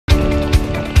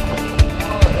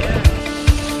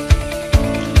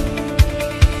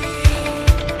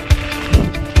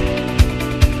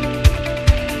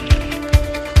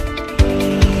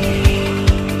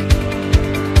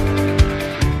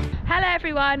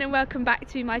everyone and welcome back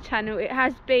to my channel. It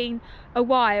has been a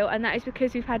while and that is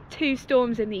because we've had 2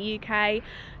 storms in the UK,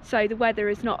 so the weather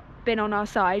has not been on our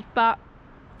side, but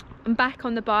I'm back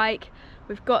on the bike.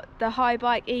 We've got the high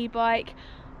bike, e-bike.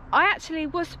 I actually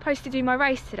was supposed to do my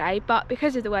race today, but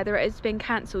because of the weather it has been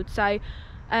cancelled, so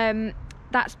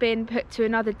that's been put to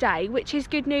another day, which is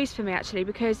good news for me actually.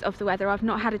 Because of the weather I've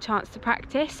not had a chance to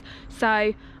practice, so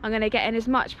I'm going to get in as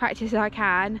much practice as I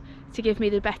can to give me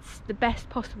the best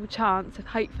possible chance of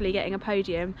hopefully getting a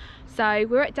podium. So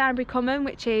we're at Danbury Common,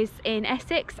 which is in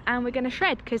Essex, and we're going to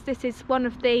shred because this is one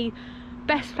of the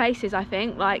best places I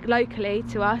think, like locally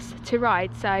to us, to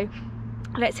ride. So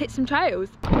let's hit some trails.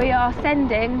 We are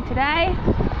sending today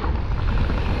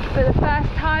for the first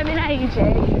time in ages.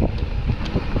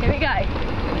 Here we go.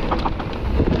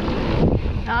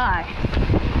 Nice.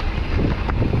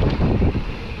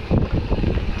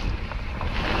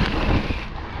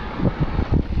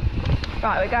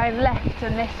 Right, we're going left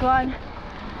on this one.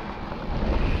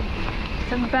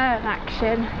 Some berm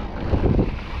action.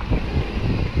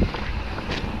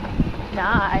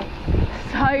 Nice.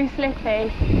 So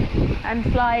slippy and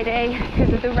slidey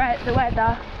because of the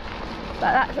weather,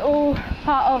 but that's all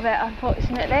part of it,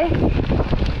 unfortunately.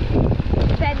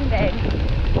 Bending.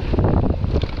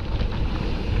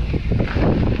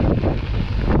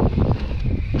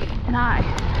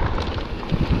 Nice.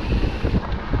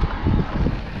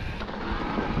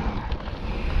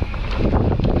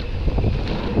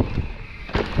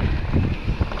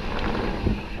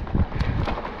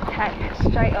 Okay,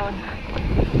 straight on.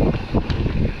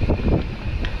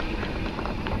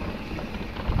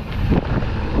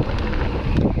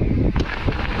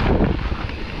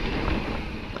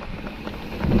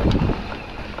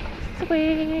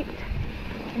 Sweet.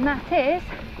 And that is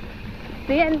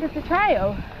the end of the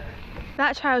trail.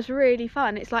 That trail's really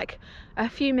fun. It's like a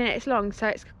few minutes long, so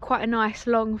it's quite a nice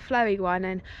long flowy one,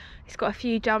 and it's got a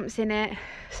few jumps in it,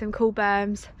 some cool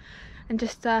berms, and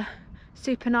just a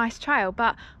super nice trail.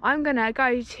 But I'm gonna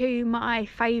go to my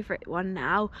favourite one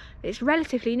now. It's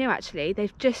relatively new actually.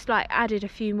 They've just like added a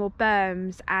few more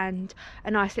berms and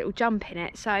a nice little jump in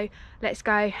it, so let's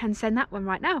go and send that one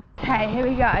right now. Okay, here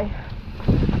we go.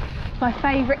 My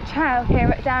favourite trail here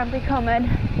at Danbury Common.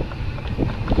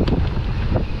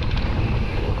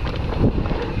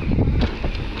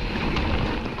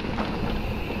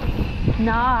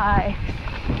 Nice.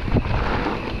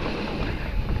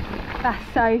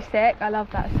 That's so sick. I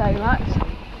love that so much.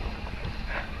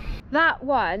 That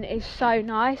one is so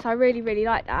nice. I really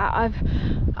like that. I've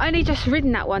only just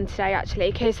ridden that one today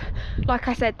actually, because like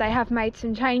I said, they have made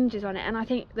some changes on it, and I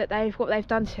think that what they've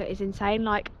done to it is insane.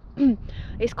 Like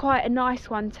it's quite a nice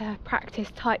one to practice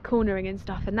tight cornering and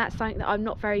stuff, and that's something that I'm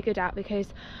not very good at because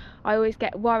I always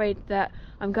get worried that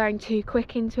I'm going too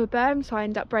quick into a berm, so I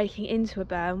end up braking into a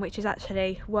berm, which is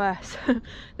actually worse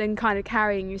than kind of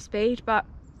carrying your speed. But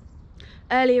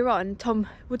earlier on, Tom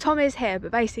is here,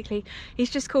 but basically he's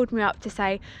just called me up to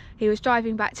say he was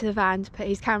driving back to the van to put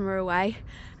his camera away,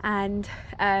 and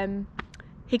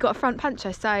he got a front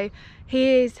puncher, so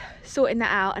he is sorting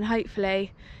that out and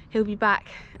hopefully he'll be back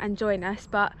and join us.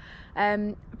 But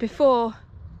before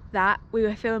that we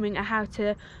were filming a how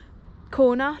to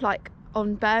corner like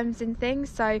on berms and things,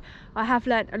 so I have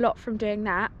learnt a lot from doing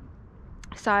that,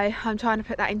 so I'm trying to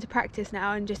put that into practice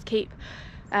now and just keep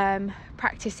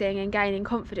practicing and gaining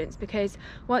confidence, because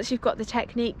once you've got the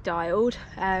technique dialed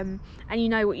and you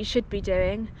know what you should be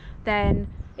doing, then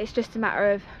it's just a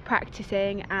matter of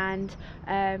practicing and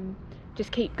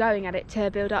just keep going at it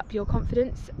to build up your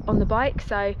confidence on the bike.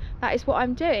 So that is what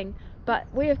I'm doing. But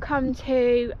we have come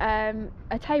to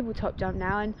a tabletop jump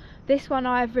now, and this one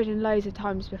I've ridden loads of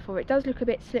times before. It does look a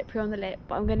bit slippery on the lip,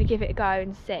 but I'm going to give it a go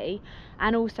and see.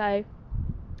 And also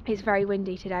it's very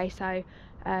windy today, so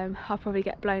I'll probably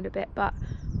get blown a bit, but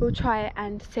we'll try it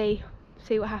and see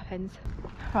what happens.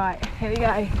 Right, here we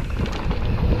go.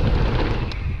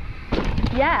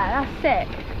 Yeah, that's sick.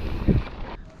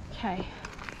 Okay,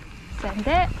 send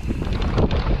it.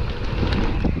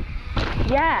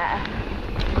 Yeah,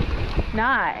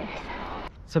 nice.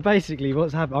 So basically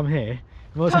what's happened, I'm here.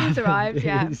 Tom's arrived,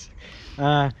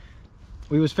 yeah.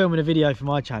 We was filming a video for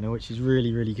my channel, which is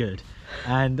really good,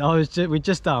 and we'd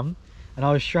just done, and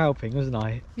I was shrouping, wasn't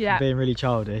I? Yeah. Being really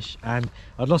childish, and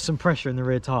I'd lost some pressure in the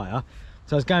rear tyre,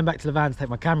 so I was going back to the van to take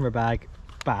my camera bag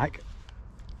back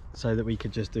so that we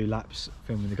could just do laps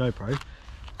filming the GoPro.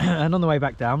 And on the way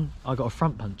back down I got a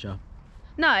front puncher.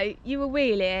 No, you were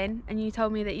wheeling and you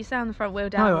told me that you slammed the front wheel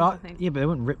down or something. Yeah, but they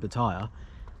wouldn't rip the tyre.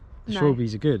 The No.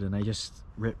 strawberries are good and they just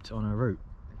ripped on a route.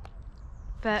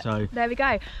 But So there we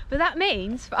go. But that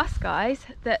means for us guys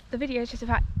that the video is just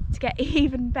about to get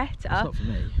even better. it's not for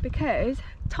me. Because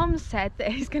Tom said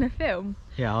that he's going to film.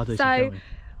 Yeah, I'll do some filming.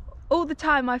 All the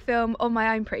time I film on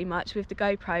my own pretty much with the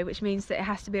GoPro, which means that it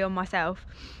has to be on myself.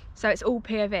 So it's all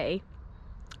POV.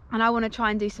 And I want to try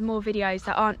and do some more videos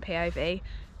that aren't POV.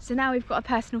 So now we've got a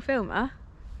personal filmer.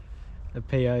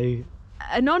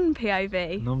 A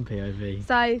non-POV. Non-POV.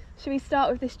 So should we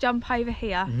start with this jump over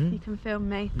here? Mm-hmm. You can film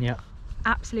me. Yeah.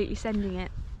 Absolutely sending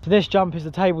it. So this jump is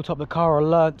the tabletop that Cara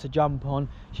learnt to jump on.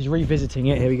 She's revisiting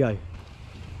it. Here we go.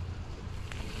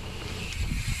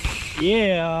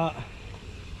 Yeah.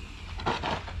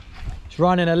 It's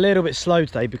running a little bit slow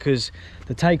today because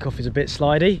the takeoff is a bit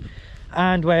slidey,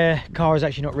 and where Cara's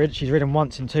actually not ridden, she's ridden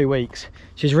once in 2 weeks.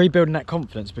 She's rebuilding that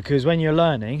confidence, because when you're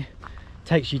learning, it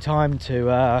takes you time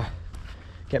to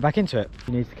get back into it.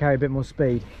 You need to carry a bit more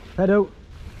speed. Pedal.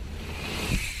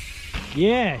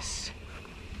 Yes.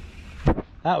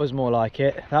 That was more like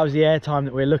it. That was the air time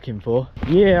that we're looking for.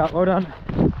 Yeah, well done.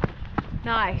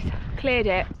 Nice, cleared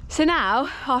it. So now,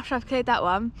 after I've cleared that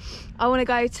one, I want to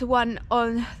go to one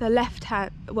on the left hand,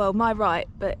 well, my right,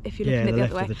 but if you're looking at the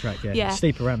other way. Of the track, yeah. Yeah. It's a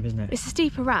steeper ramp, isn't it? It's a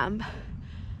steeper ramp,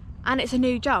 and it's a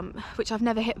new jump, which I've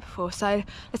never hit before, so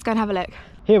let's go and have a look.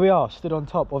 Here we are, stood on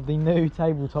top of the new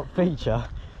tabletop feature,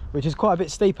 which is quite a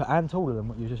bit steeper and taller than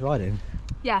what you were just riding.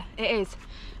 Yeah, it is,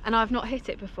 and I've not hit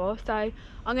it before, so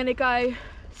I'm going to go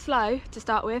slow to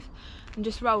start with and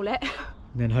just roll it. And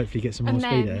then hopefully get some more And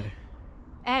speed then out.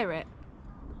 Air it.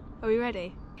 Are we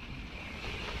ready?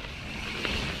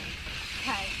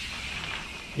 Okay.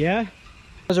 Yeah? It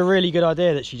was a really good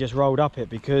idea that she just rolled up it,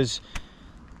 because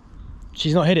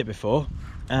she's not hit it before,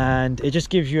 and it just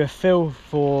gives you a feel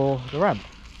for the ramp,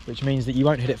 which means that you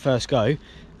won't hit it first go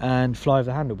and fly over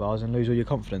the handlebars and lose all your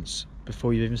confidence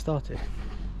before you've even started.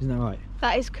 Isn't that right?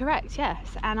 That is correct, yes.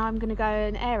 And I'm going to go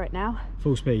and air it now.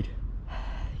 Full speed?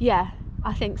 Yeah,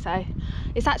 I think so.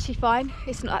 It's actually fine.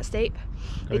 It's not that steep.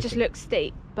 Go It just for it. looks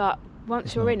steep, but once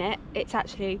It's you're not. in it, it's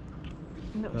actually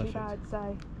not Perfect. too bad.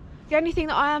 So the only thing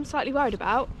that I am slightly worried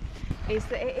about is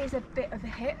that it is a bit of a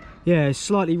hip. Yeah, it's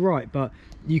slightly right, but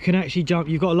you can actually jump.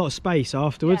 You've got a lot of space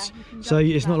afterwards, Yeah, you can so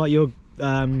jump it's not that. like you're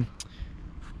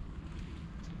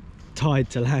tied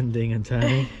to landing and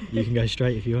turning. You can go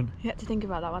straight if you want. You had to think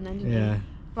about that one then, didn't Yeah. you?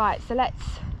 Right, so let's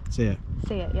See it.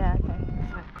 see it. Yeah, okay.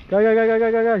 Right. Go, go, go, go,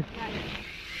 go, go, go.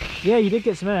 Yeah, you did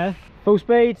get some air. Full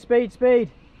speed, speed, speed.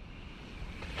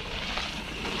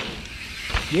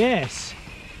 Yes.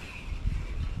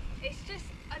 It's just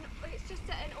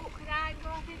at an awkward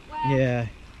angle, I think, where Yeah.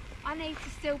 I need to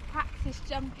still practice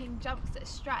jumping jumps that are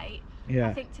straight. I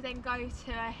Yeah. think to then go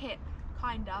to a hip,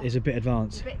 kind of. It's a bit It's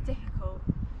advanced. a bit difficult,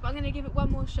 but I'm going to give it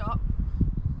one more shot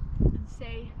and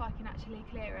see if I can actually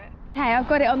clear it. Okay, I've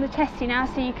got it on the chesty now,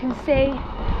 so you can see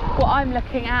what I'm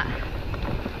looking at.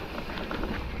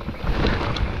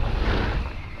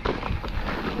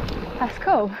 That's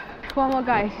cool. One more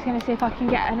go. Just going to see if I can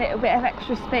get a little bit of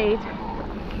extra speed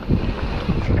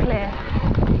to clear.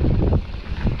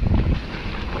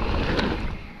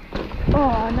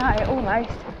 Oh no,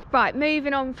 almost. Right,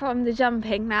 moving on from the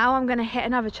jumping now, I'm going to hit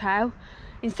another trail.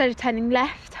 Instead of turning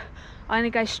left, I'm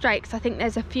going to go straight, because I think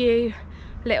there's a few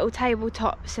little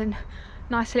tabletops and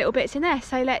nice little bits in there.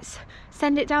 So let's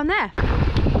send it down there.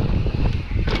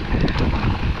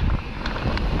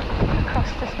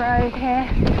 Across this road here.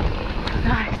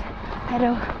 Nice.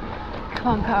 Pedal. Come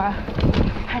on, Cara.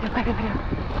 Pedal, pedal, pedal.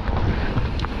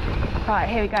 Right,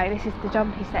 here we go. This is the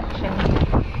jumpy section.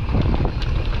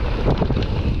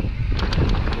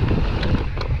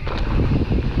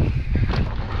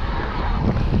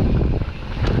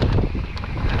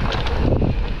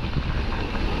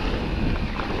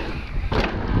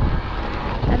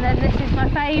 And then this is my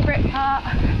favourite part.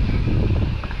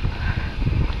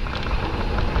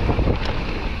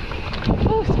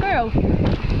 Oh, squirrel.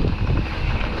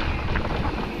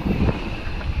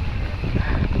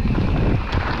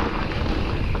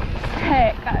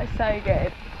 Sick, that is so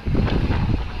good.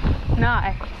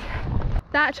 Nice.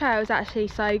 That trail is actually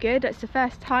so good. It's the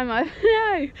first time I've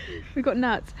no, we got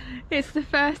nuts. It's the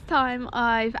first time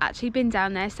I've actually been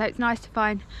down there, so it's nice to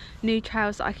find new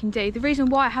trails that I can do. The reason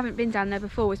why I haven't been down there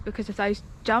before was because of those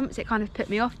jumps. It kind of put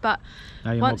me off, but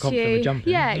Now you're more once confident with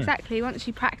jumping. yeah, exactly. Once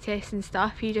you practice and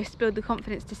stuff, you just build the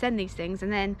confidence to send these things,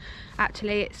 and then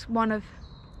actually it's one of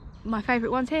my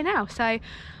favourite ones here now. So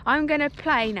I'm going to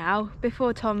play now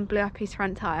before Tom blew up his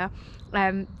front tyre.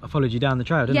 I followed you down the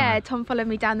trail, didn't I? Yeah, Tom followed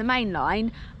me down the main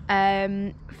line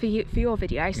for your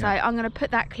video, so Yeah. I'm going to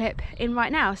put that clip in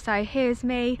right now. So here's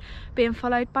me being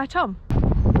followed by Tom. Go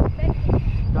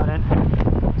then.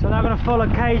 So now I'm going to follow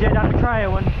KJ down the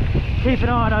trail and Keep an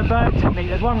eye on our berm technique.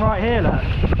 There's one right here, look.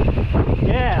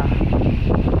 Yeah.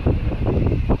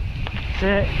 That's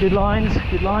it. Good lines,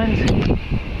 good lines.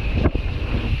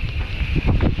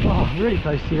 Oh, really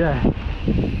close to you there.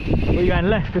 Well, you're going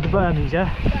left with the bermies,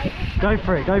 yeah? Go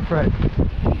for it, go for it.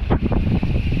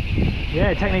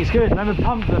 Yeah, technique's good. Remember,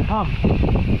 pump the pump.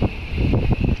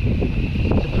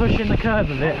 So push in the curve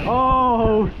of it.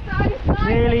 Oh,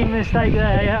 nearly mistake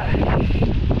there, yeah.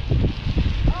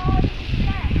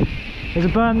 There's a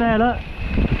berm there, look.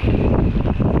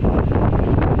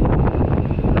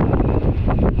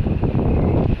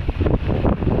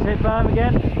 Hit berm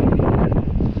again.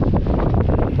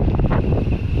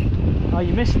 Oh,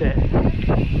 you missed it.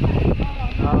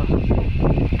 Oh.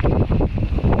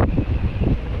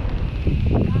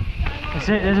 That's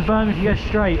it, there's a berm if you go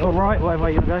straight, or right, whatever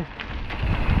way you want to go.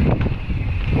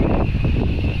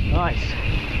 Nice.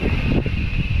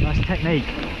 Nice technique.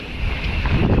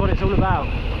 This is what it's all about.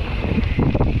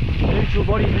 Neutral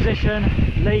body position,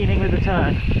 leaning with the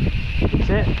turn. That's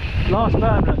it. Last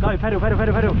berm, look, go, pedal, pedal,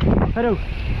 pedal, pedal, pedal.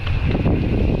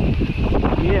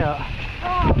 Yeah.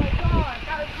 Oh my god,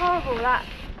 that was horrible, that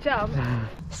jump.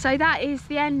 So that is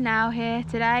the end now here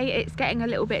today. It's getting a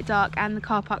little bit dark and the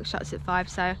car park shuts at 5,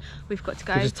 so we've got to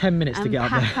go. Just 10 minutes to get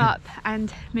up there. Pack up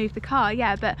and move the car.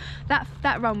 Yeah, but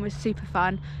that run was super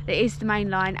fun. It is the main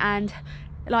line, and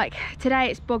like today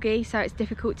it's boggy, so it's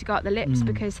difficult to go up the lips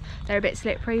because they're a bit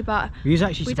slippery, but we was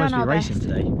actually supposed to be racing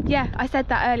today. Yeah, I said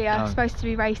that earlier. I'm supposed to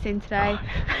be racing today.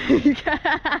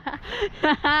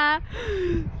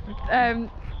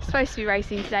 Supposed to be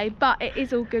racing today, but it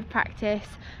is all good practice,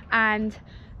 and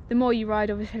the more you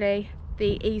ride, obviously,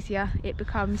 the easier it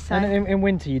becomes. So and in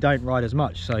winter you don't ride as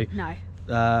much, so no,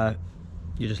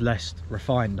 you're just less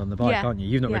refined on the bike, aren't you?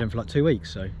 You've not ridden for like 2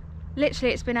 weeks, so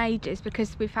literally it's been ages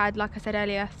because we've had, like I said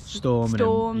earlier, storms,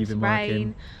 you've been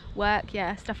rain, work,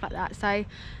 yeah, stuff like that. So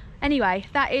anyway,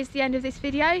 that is the end of this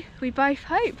video. We both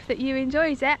hope that you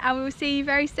enjoyed it, and we will see you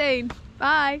very soon.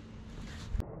 Bye.